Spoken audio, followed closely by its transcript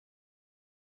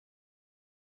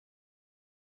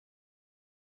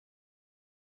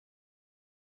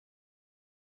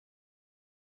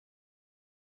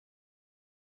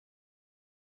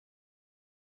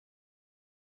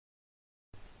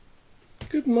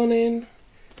Good morning.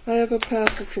 I have a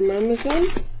parcel from Amazon.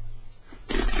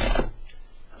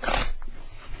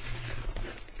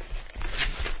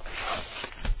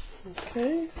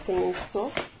 Okay, something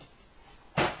soft.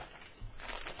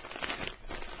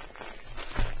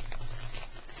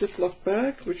 Ziploc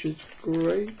bag, which is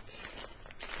great.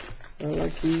 I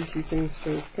like easy things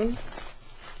to open.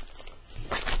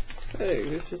 Okay,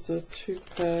 this is a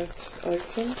 2-part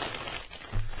item.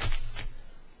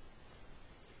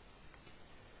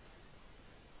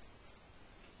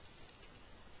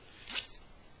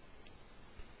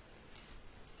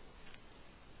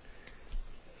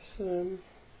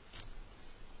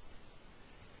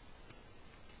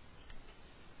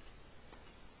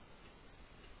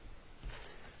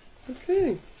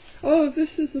 Okay. Oh,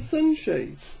 this is a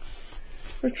sunshade.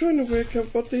 I'm trying to work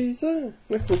out what these are.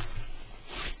 My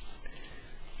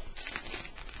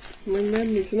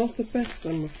memory's not the best,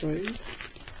 I'm afraid.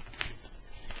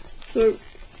 So,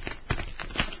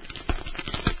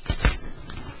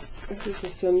 this is a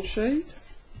sunshade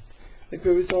that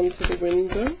goes onto the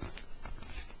window.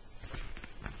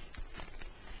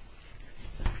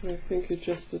 I think it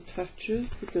just attaches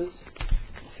because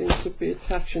it seems to be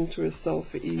attaching to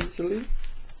itself easily.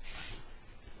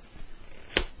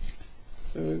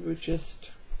 So it would just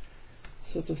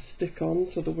sort of stick on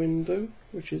to the window,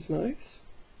 which is nice.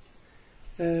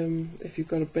 If you've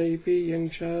got a baby,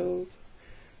 young child,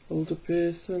 older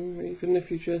person, even if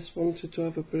you just wanted to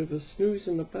have a bit of a snooze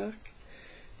in the back,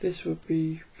 this would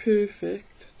be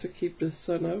perfect to keep the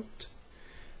sun out.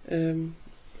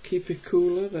 Keep it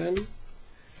cooler then,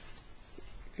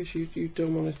 because you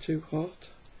don't want it too hot.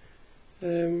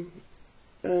 And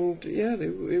yeah,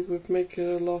 it would make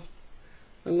it a lot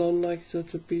nicer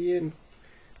to be in,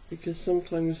 because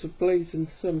sometimes the blazing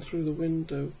sun through the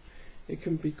window, it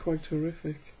can be quite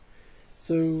horrific.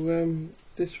 So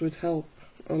this would help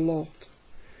a lot.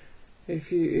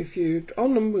 If you're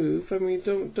on the move, I mean,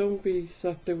 don't be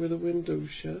sat there with the window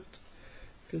shut,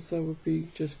 because that would be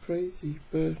just crazy.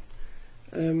 But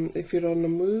if you're on the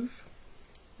move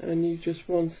and you just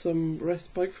want some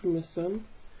respite from the sun,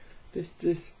 this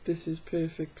is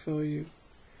perfect for you.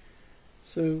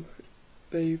 So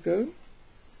there you go.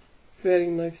 Very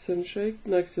nice sunshade,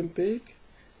 nice and big.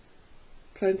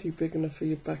 Plenty big enough for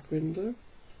your back window.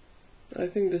 I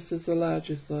think this is the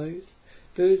larger size.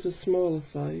 There is a smaller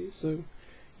size, so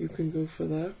you can go for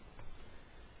that.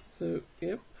 So,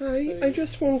 yep. Hi, I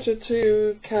just wanted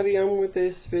to carry on with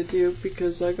this video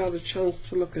because I've had a chance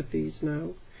to look at these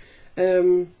now.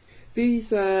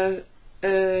 These are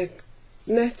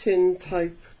netting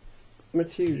type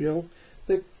material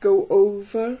that go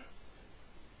over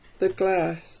the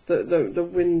glass, the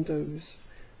windows.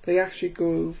 They actually go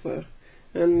over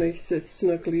and they sit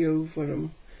snugly over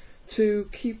them to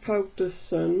keep out the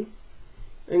sun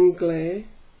and glare.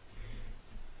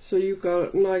 So you've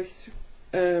got a nice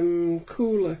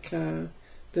cooler car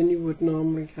than you would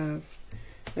normally have.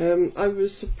 I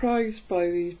was surprised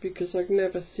by these because I've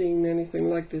never seen anything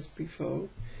like this before.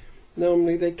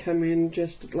 Normally they come in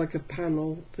just like a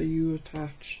panel that you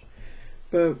attach,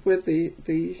 but with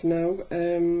these now,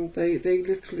 they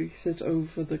literally sit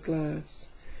over the glass,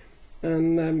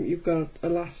 and you've got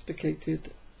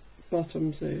elasticated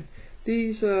bottoms there.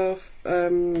 These are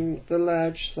the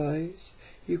large size.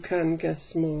 You can get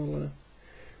smaller,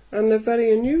 and they're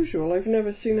very unusual. I've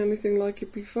never seen anything like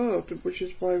it before, which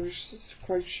is why I was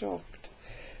quite shocked.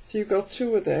 So you've got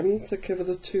 2 of them to cover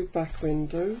the 2 back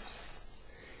windows,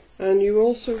 and you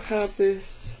also have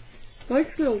this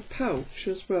nice little pouch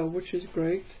as well, which is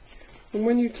great. And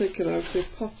when you take it out, it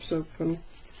pops open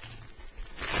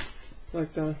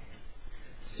like that.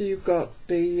 So you've got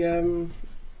the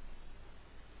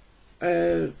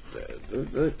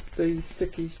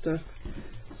sticky stuff.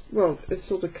 Well, it's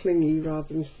sort of clingy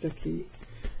rather than sticky,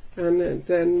 and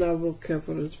then that will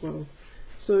cover as well.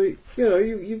 So you know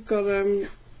you've got a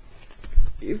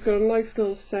nice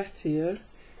little set here,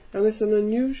 and it's an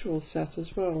unusual set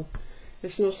as well.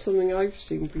 It's not something I've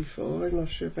seen before. I'm not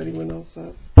sure if anyone else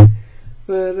has,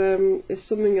 but it's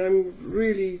something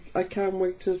I can't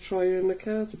wait to try in the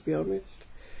car, to be honest.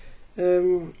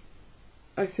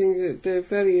 I think that they're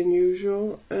very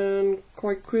unusual and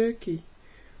quite quirky,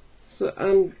 so,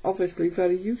 and obviously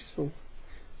very useful.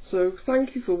 So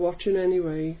thank you for watching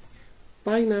anyway.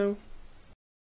 Bye now.